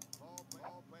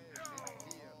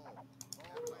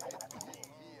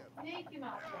 Ne kim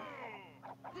aldı?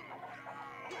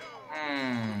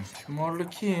 Şu morlu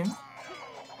kim?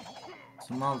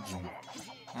 Smalcım.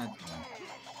 Hadi lan.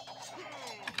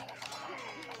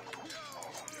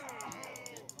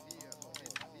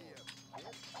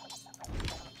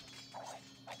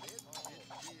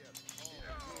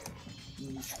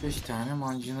 Üç beş tane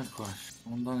mancınık var.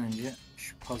 Ondan önce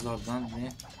şu pazardan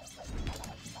bir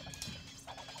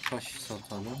taş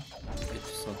satalım.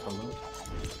 Eti satalım.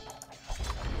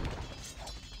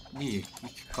 İyi.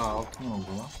 2K altın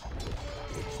oldu lan.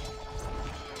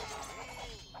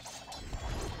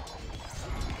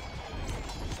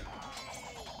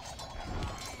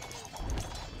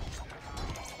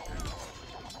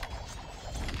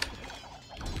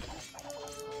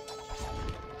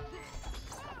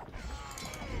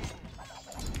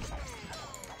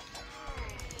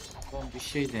 Ben bir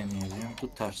şey deneyeceğim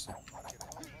tutarsa.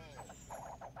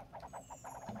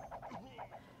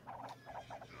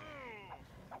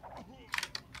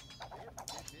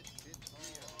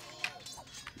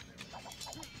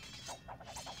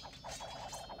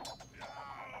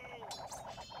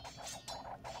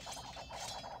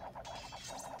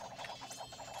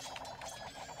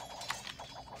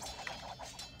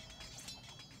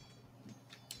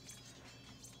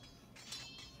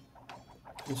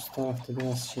 Üst tarafta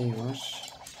biraz şey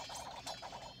var.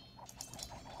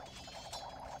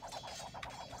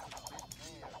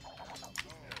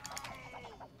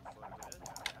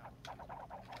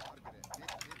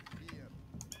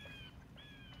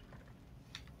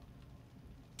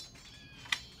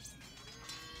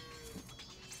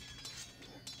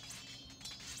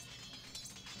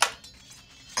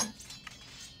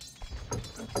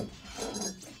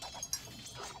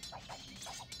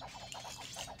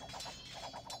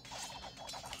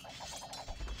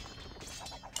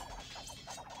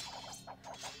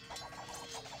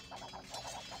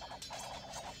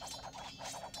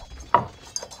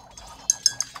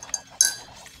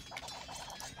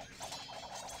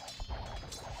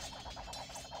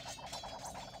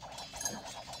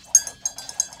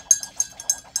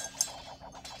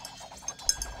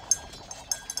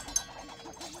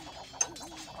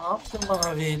 Ne yaptın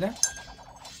bana beyle?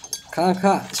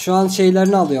 Kanka şu an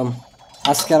şeylerini alıyorum.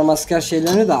 Asker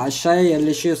şeylerini de aşağıya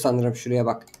yerleşiyor sanırım, şuraya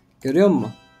bak. Görüyor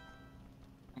musun?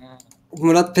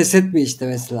 Murat pes etmiyor işte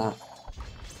mesela.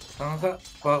 Kanka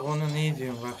bak onu ne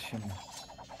diyorum bak şimdi.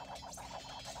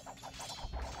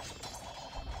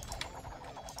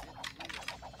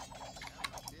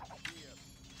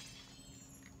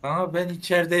 Kanka ben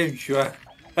içerideyim şu an.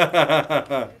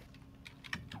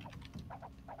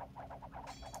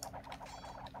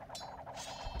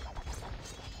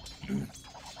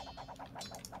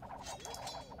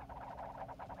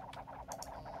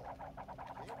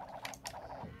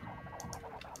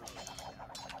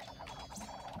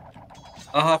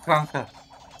 Aha kanka.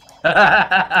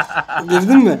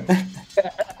 Girdin mi?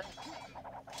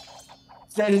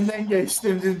 Serinden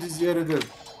geçtim dümdüz yürüdüm.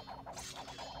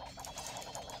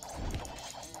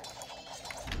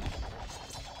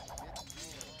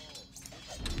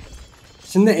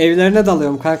 Şimdi evlerine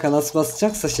dalıyorum kanka, nasıl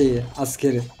basacaksa şeyi,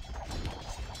 askeri.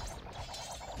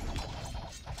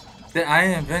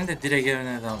 Aynen ben de direkt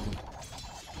evine daldım.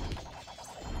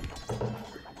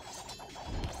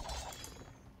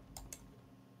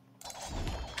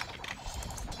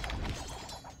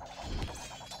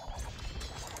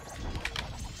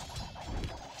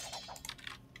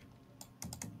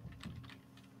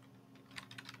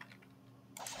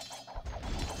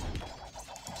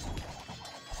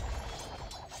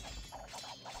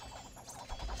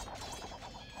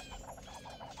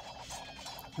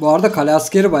 Bu arada kale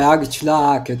askeri bayağı güçlü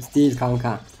ha, kötü değil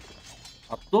kanka.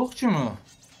 Atlı okçu mu?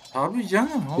 Tabii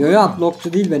canım. Yo olur yo, mu? atlı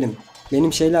okçu değil benim.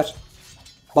 Benim şeyler.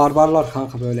 Barbarlar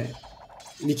kanka böyle.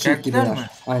 Viking Keltler gibiler. mi?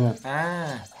 Aynen. He.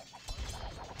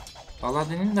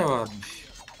 Paladin'in de varmış.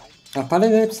 Ya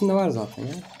kalede hepsinde var zaten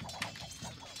ya.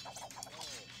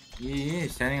 İyi iyi.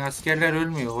 Senin askerler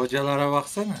ölmüyor. Hocalara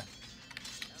baksana.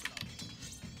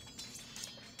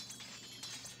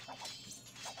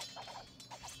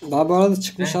 Daha bu arada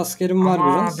çıkmış askerim var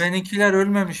Ama biraz. benimkiler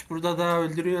ölmemiş. Burada daha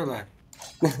öldürüyorlar.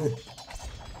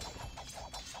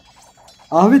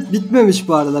 Ahmet bitmemiş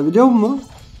bu arada, biliyor musun?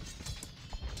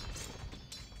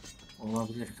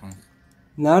 Olabilir kanka.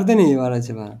 Nerede neyi var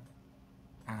acaba?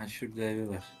 Aha şurada evi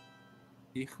var.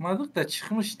 Yıkmadık da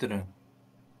çıkmıştır o.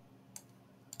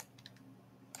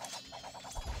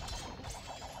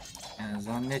 Yani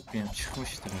zannetmiyorum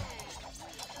çıkmıştır o.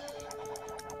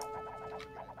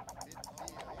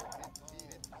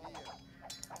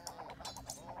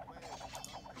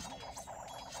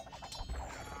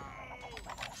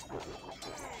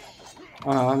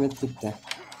 Aa, Ahmet bitti.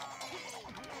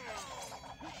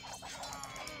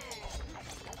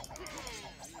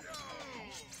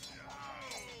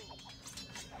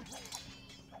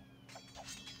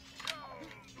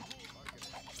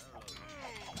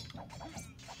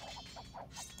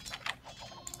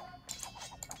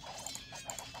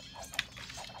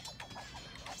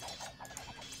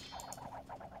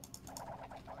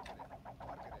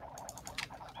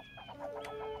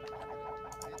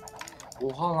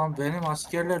 Oha lan benim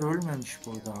askerler ölmemiş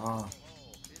burada ha.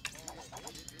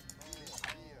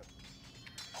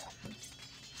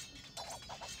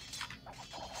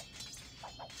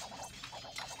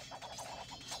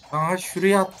 Kanka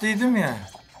şuraya attıydım ya.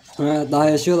 Ha, daha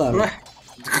yaşıyorlar mı?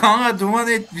 Kanka duman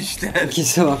etmişler.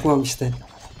 Kimse bakmamıştı.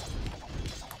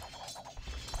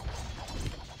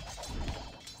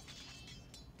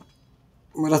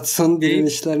 Murat son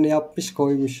direnişlerini yapmış,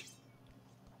 koymuş.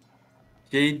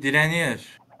 Şey direniyor.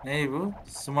 Ney bu?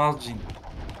 Small Jin.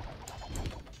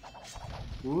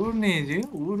 Uğur neydi?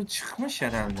 Uğur çıkmış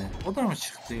herhalde. O da mı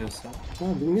çıktı yoksa? Ha,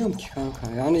 bilmiyorum ki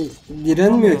kanka. Yani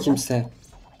direnmiyor kimse.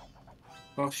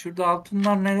 Bak şurada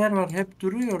altınlar neler var hep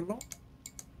duruyor lan.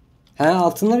 He,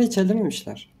 altınları hiç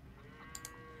ellememişler.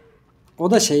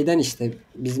 O da şeyden işte,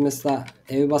 biz mesela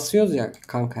ev basıyoruz ya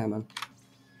kanka hemen.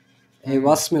 Ev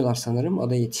basmıyorlar sanırım, o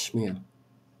da yetişmiyor.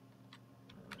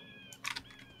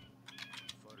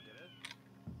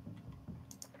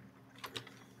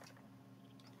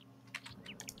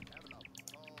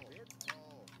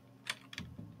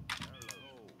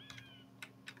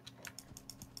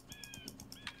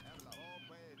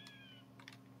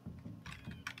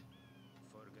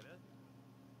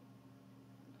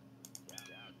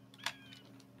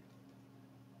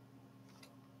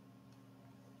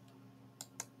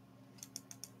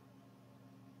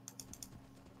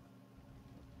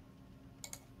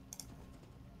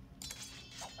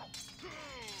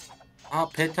 Ha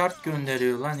petard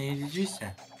gönderiyor lan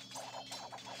iyiciyse.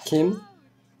 Kim?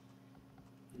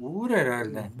 Uğur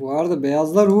herhalde. Bu arada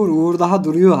beyazlar Uğur. Uğur daha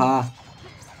duruyor ha.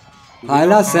 Hala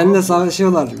Duruyor seninle kanka.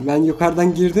 savaşıyorlar. Ben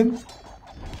yukarıdan girdim.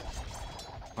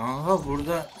 Kanka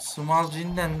burada Small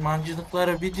Jin'den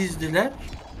mancınıkları bir dizdiler.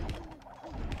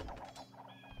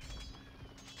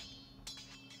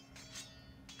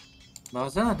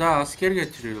 Baksana daha asker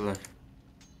getiriyorlar.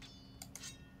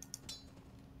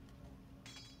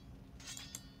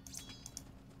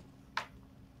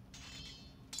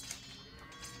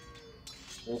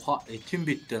 Oha etim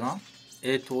bitti lan.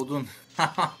 Et odun.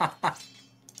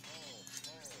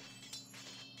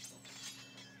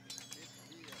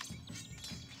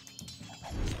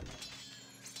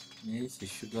 Neyse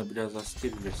şurada biraz asker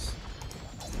üretsin.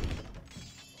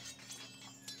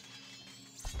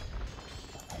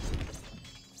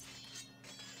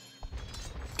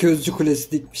 Gözcü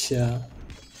kulesi dikmiş ya.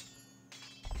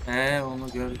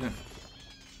 Onu gördüm.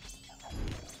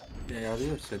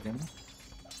 Yarıyorsa değil mi?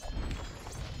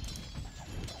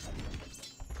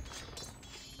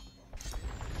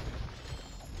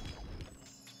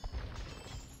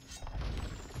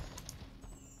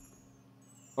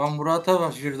 Lan Murat'a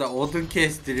bak şurada odun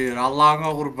kestiriyor.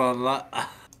 Allah'ına kurban la.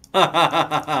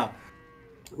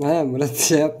 He Murat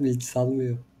şey yapmıyor hiç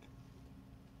salmıyor.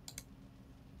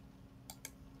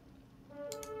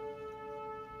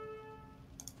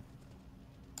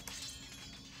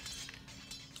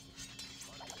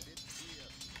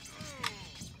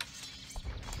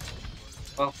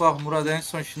 Bak bak Murat en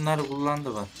son şunları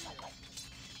kullandı bak.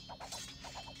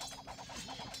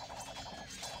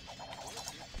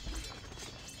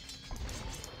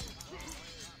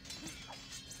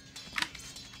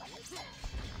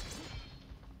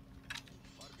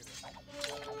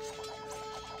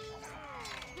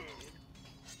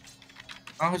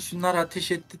 Ama şunları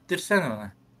ateş ettirtsene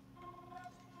bana.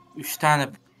 3 tane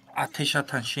ateş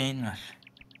atan şeyin var.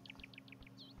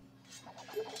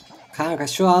 Kanka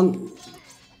şu an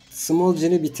Small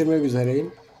Gen'i bitirmek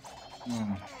üzereyim. Hmm.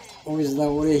 O yüzden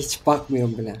oraya hiç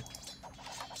bakmıyorum bile.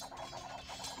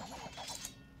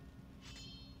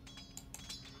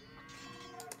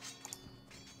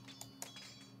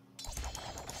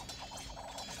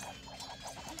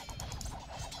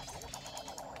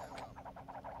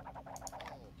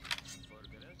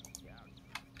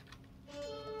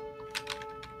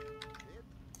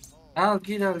 Al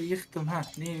gir al yıktım ha.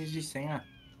 Ne yüzeysen ha.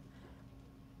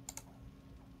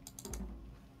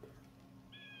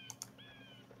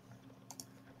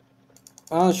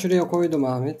 Aa şuraya koydum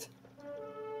Ahmet.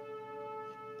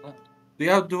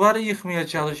 Ya duvarı yıkmaya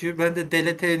çalışıyor. Ben de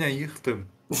deleteyle yıktım.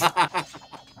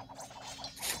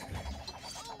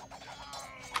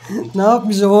 Ne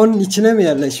yapmış o onun içine mi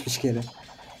yerleşmiş geri?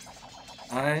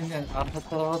 Aynen arka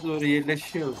tarafa doğru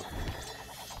yerleşiyor.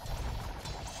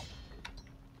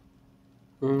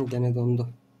 Gene dondu.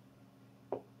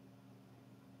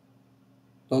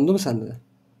 Dondu mu sende de?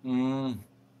 Hmm.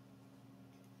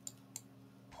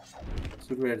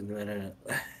 Sur verdiler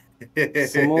herhalde.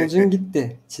 Small Gen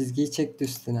gitti. Çizgiyi çekti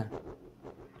üstüne.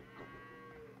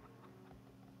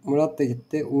 Murat da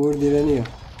gitti. Uğur direniyor.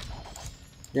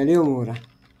 Geliyor mu Uğur'a?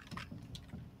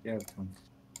 Gel tamam.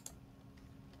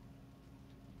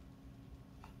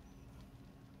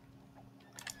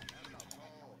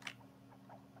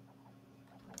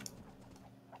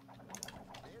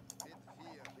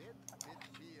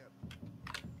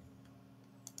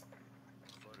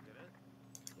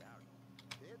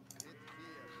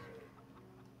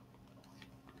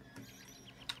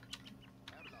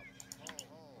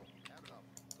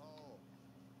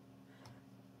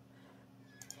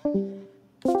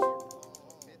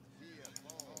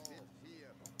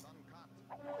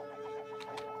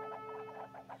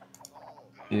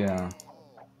 Ya.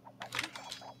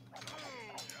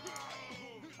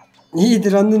 İyi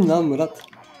direndin lan Murat.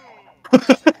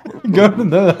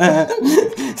 Gördün değil mi?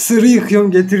 Sırı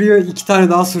yıkıyorum getiriyor. 2 tane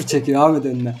daha sur çekiyor Ahmet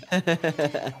önüne.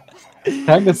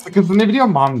 Kanka sıkıntı ne biliyor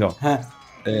musun Hamdi o? He.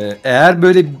 Eğer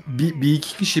böyle bir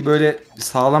iki kişi böyle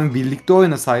sağlam birlikte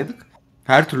oynasaydık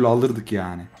her türlü alırdık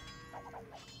yani.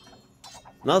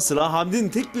 Nasıl ha? Hamdi'nin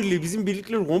tek birliği bizim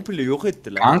birlikleri komple yok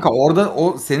etti lan. Kanka orada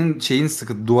o senin şeyin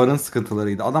duvarın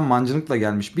sıkıntılarıydı. Adam mancınıkla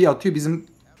gelmiş. Bir atıyor bizim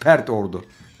pert ordu.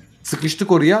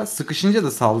 Sıkıştık oraya. Sıkışınca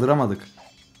da saldıramadık.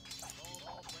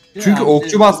 Çünkü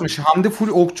okçu basmış. Hamdi full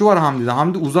okçu var Hamdi'de.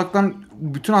 Hamdi uzaktan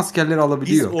bütün askerleri Biz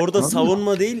alabiliyor. orada Anladın mı?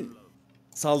 savunma değil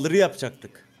saldırı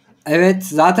yapacaktık. Evet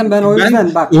zaten ben o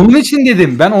yüzden bak. Onun için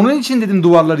dedim. Ben onun için dedim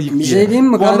duvarları yık Bir diye. şey diyeyim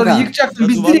mi Duvarları kanka? yıkacaktım. Ya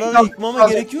Biz direkt duvarları yıkmama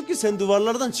gerek yok ki, sen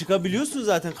duvarlardan çıkabiliyorsun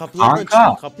zaten, kapılardan Kanka.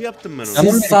 çıkın. Kapı yaptım ben onu.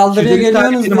 Tamam. Siz saldırıya 250 tane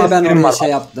geliyorsunuz benim diye ben askerim oraya var. şey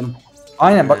yaptım.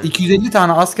 Aynen bak 250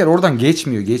 tane asker oradan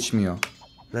geçmiyor.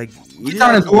 Ya, Bir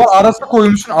tane duvar arası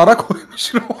koymuşsun, ara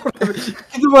koymuşsun orada.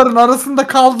 İki duvarın arasında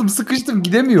kaldım, sıkıştım,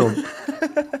 gidemiyorum.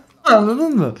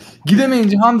 Anladın mı?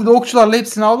 Gidemeyince Hamdi de okçularla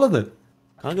hepsini avladı.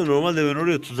 Kanka normalde ben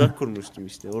oraya tuzak kurmuştum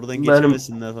işte. Oradan Benim-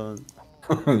 geçemesinler falan.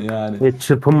 Yani. Hiç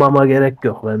çırpınmama gerek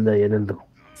yok. Ben de yenildim.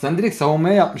 Sen direkt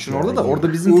savunmaya yapmışsın orada da.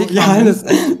 Orada bizim tek Yani hamlemiz-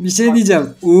 bir şey diyeceğim.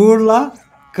 Uğur'la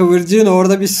Kıvırcığın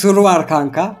orada bir sur var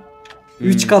kanka.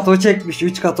 3 kat o çekmiş,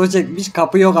 3 kat o çekmiş.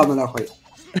 Kapı yok amına koyayım.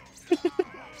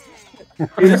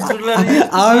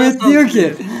 Ahmet diyor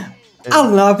ki al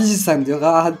ne yapacaksın sen diyor.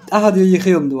 Aha diyor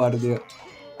yıkıyorum duvarı diyor.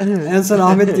 En son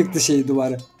Ahmet yıktı şeyi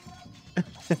duvarı.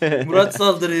 Murat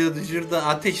saldırıyordu şurada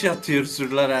ateş atıyor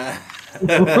surlara.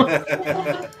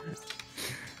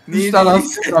 Üç tane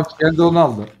asistan geldi onu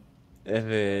aldı.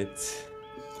 Evet.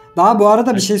 Daha bu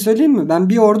arada bir şey söyleyeyim mi? Ben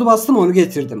bir ordu bastım onu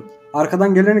getirdim.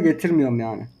 Arkadan geleni getirmiyorum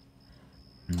yani.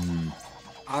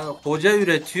 Hoca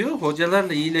üretiyor,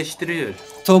 hocalarla iyileştiriyor.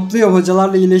 Topluyorum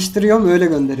hocalarla iyileştiriyorum öyle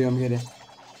gönderiyorum geri.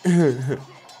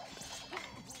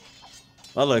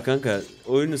 Vallahi kanka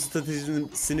oyunun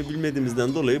stratejisini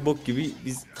bilmediğimizden dolayı bok gibi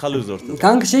biz kalıyoruz ortada.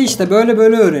 Kanka şey işte böyle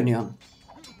böyle öğreniyorsun.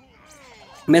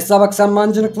 Mesela bak sen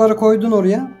mancınıkları koydun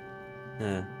oraya.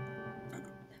 He.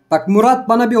 Bak Murat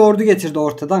bana bir ordu getirdi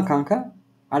ortadan kanka.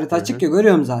 Harita Hı hı. açık ya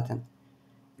görüyorum zaten.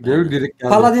 Gel direkt geldi.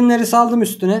 Paladinleri saldım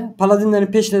üstüne. Paladinlerin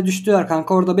peşine düştüler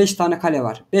kanka. Orada 5 tane kale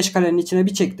var. 5 kalenin içine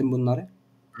bir çektim bunları.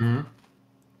 Hı.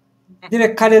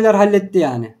 Direkt kaleler halletti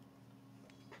yani.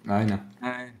 Aynen.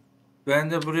 Aynen.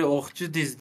 Ben de buraya okçu dizdim.